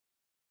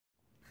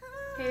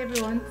Hey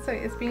everyone, so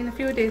it's been a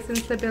few days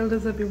since the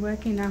builders have been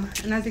working now,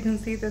 and as you can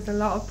see there's a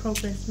lot of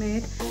progress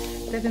made.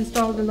 They've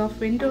installed the loft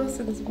windows,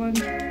 so there's one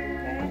there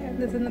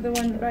and there's another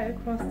one right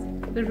across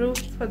the roof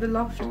for the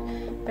loft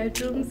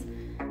bedrooms.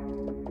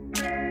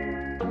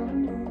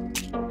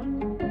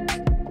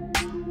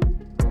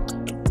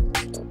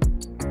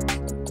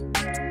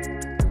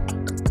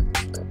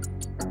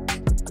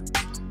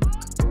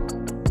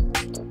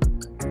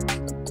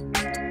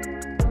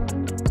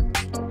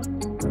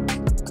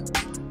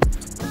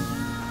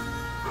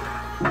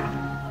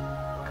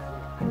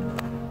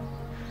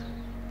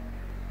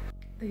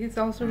 He's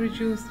also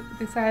reduced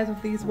the size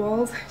of these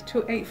walls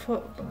to 8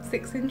 foot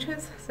 6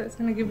 inches, so it's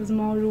going to give us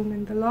more room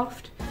in the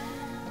loft.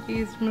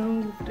 He's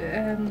removed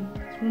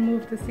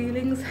the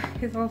ceilings.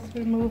 He's also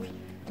removed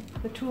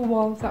the two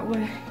walls that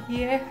were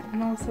here,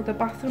 and also the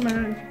bathroom. I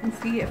don't know if you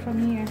can see it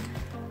from here,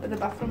 but the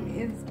bathroom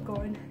is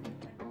gone.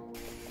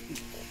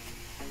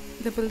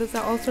 The builders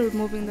are also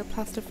removing the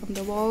plaster from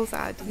the walls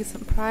at a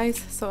decent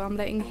price, so I'm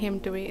letting him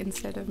do it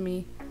instead of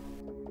me.